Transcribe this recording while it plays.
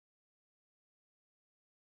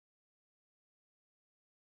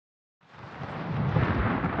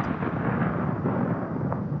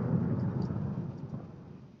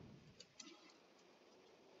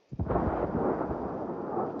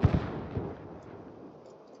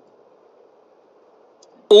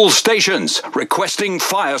All stations requesting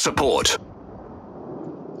fire support.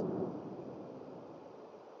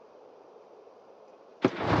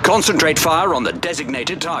 Concentrate fire on the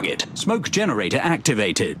designated target. Smoke generator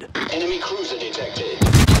activated. Enemy cruiser detected.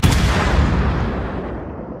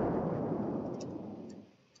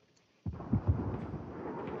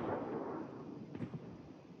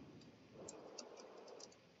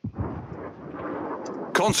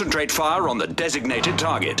 Concentrate fire on the designated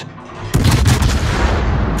target.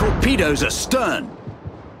 Torpedoes astern.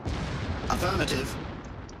 Affirmative.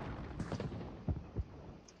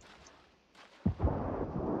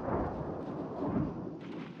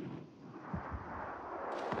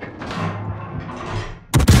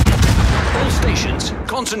 All stations,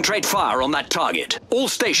 concentrate fire on that target. All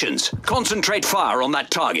stations, concentrate fire on that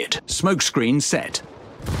target. Smoke screen set.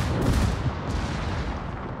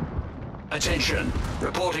 Attention,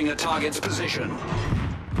 reporting a target's position.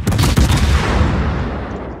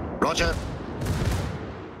 Roger.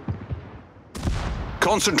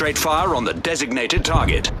 Concentrate fire on the designated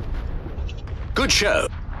target. Good show.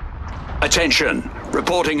 Attention,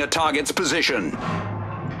 reporting a target's position.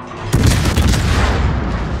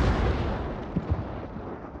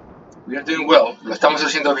 We are doing well, lo estamos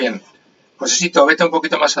haciendo bien. Josecito, vete un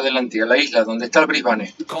poquito más adelante, a la isla, donde está el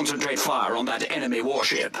Brisbane. Concentrate fire on that enemy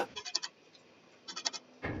warship.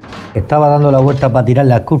 Estaba dando la vuelta para tirar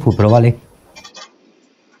la Corfu, pero vale.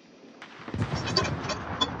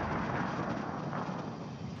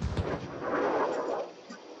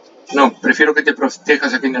 No, prefiero que te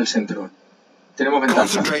protejas aquí en el centro. Tenemos ventaja.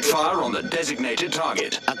 Concentrate fire on the designated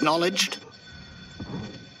target. Acknowledged.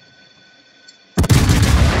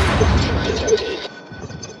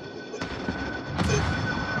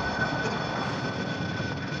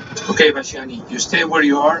 Okay, Vashiani, you stay where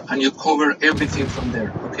you are and you cover everything from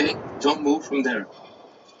there, okay? Don't move from there.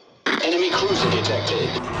 Enemy cruiser detected.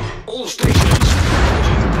 All stations,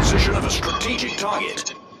 reporting the position of a strategic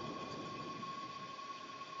target.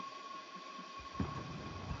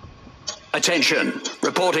 Attention,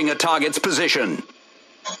 reporting a target's position.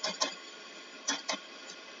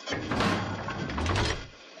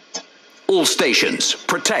 All stations,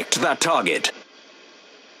 protect that target.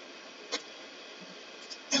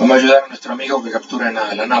 Vamos a ayudar a nuestro amigo que captura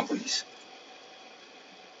a la Nápoles.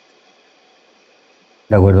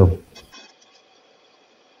 De acuerdo.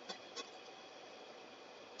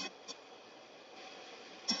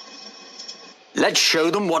 Let's show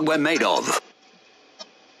them what we're made of.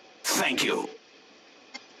 Thank you.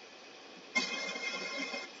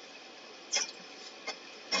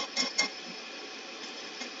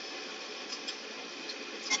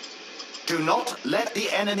 Do not let the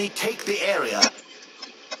enemy take the area.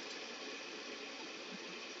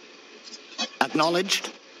 Acknowledged.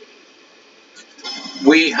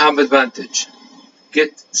 We have advantage.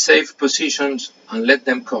 Get safe positions and let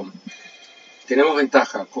them come. Tenemos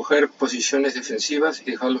ventaja. Coger posiciones defensivas y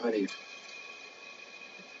dejarlos venir.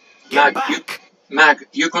 Mag,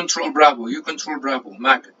 you control Bravo. You control Bravo.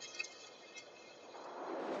 Mag.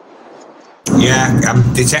 Yeah,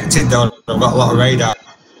 I'm detected though. I've got a lot of radar.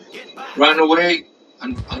 Run away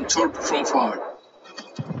and torp from far.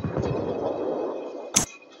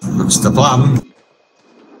 What's the plan?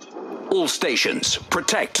 All stations,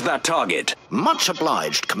 protect that target. Much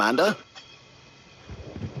obliged, Commander.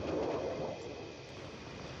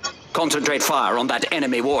 Concentrate fire on that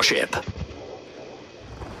enemy warship.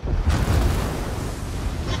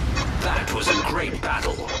 That was a great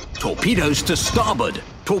battle. Torpedoes to starboard.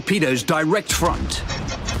 Torpedoes direct front.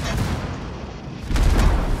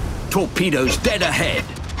 Torpedoes dead ahead.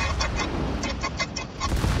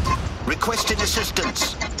 Requesting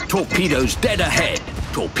assistance. Torpedoes dead ahead.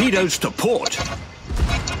 Torpedoes to port.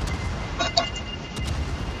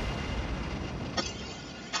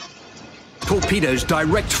 Torpedoes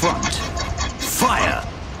direct front. Fire.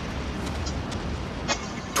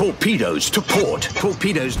 Torpedoes to port.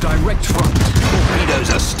 Torpedoes direct front. Torpedoes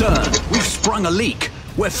astern. We've sprung a leak.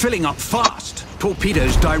 We're filling up fast.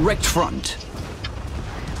 Torpedoes direct front.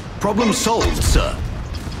 Problem solved, sir.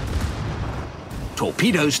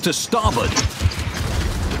 Torpedoes to starboard.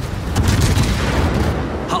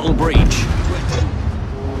 Hull breach.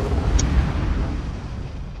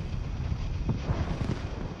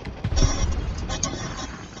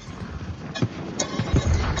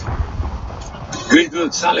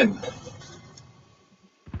 Good, Salem.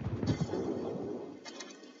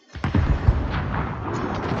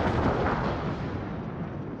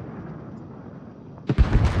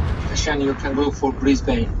 Shani, you can go for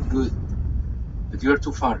Brisbane. Good. But you're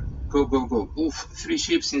too far. Go, go, go. Oof, 3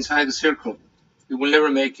 ships inside the circle. You will never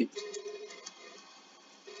make it.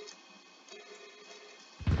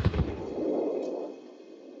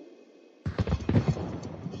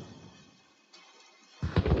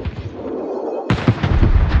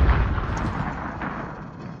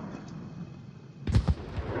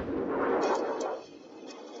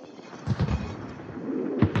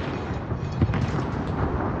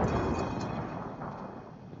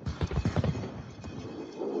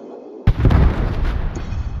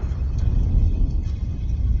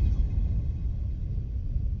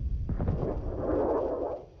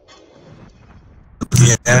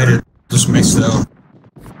 Yeah, just missed though.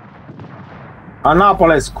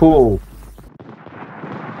 Annapolis, cool.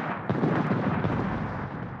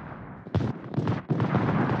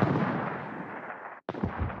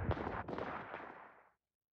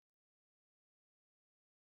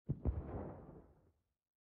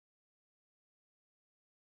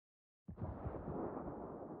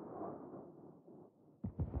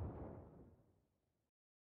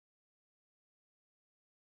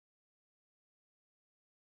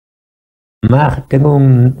 Mag, tengo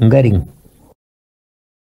un Gering.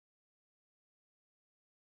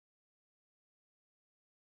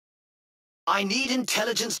 I need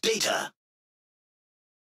intelligence data.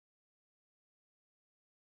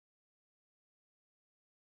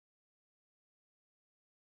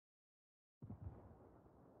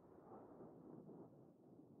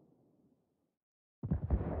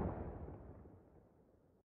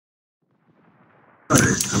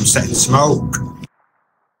 I'm setting smoke.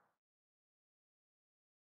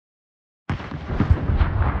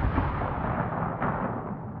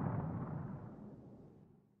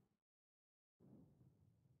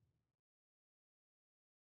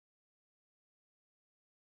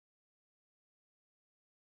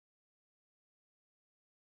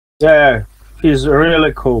 Yeah, he's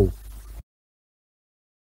really cool.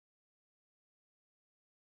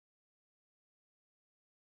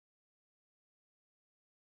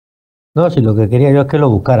 No, si lo que quería yo es que lo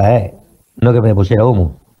buscara, no que me pusiera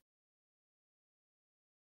humo.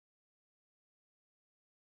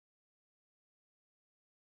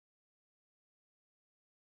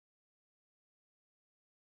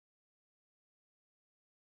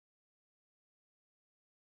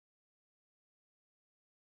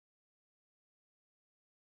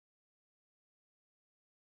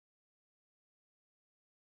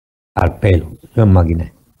 Al pelo, yo en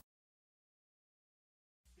máquina.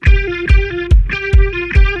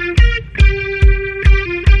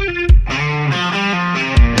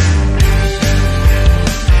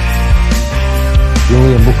 Yo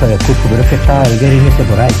voy en busca del Cusco, pero es que está el Gering ese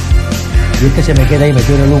por ahí. Y este se me queda ahí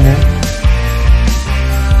metido en el humo.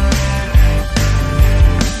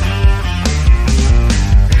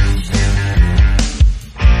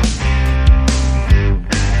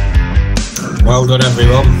 Well done,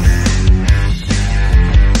 everyone.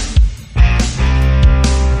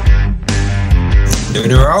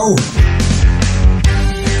 Doing a roll.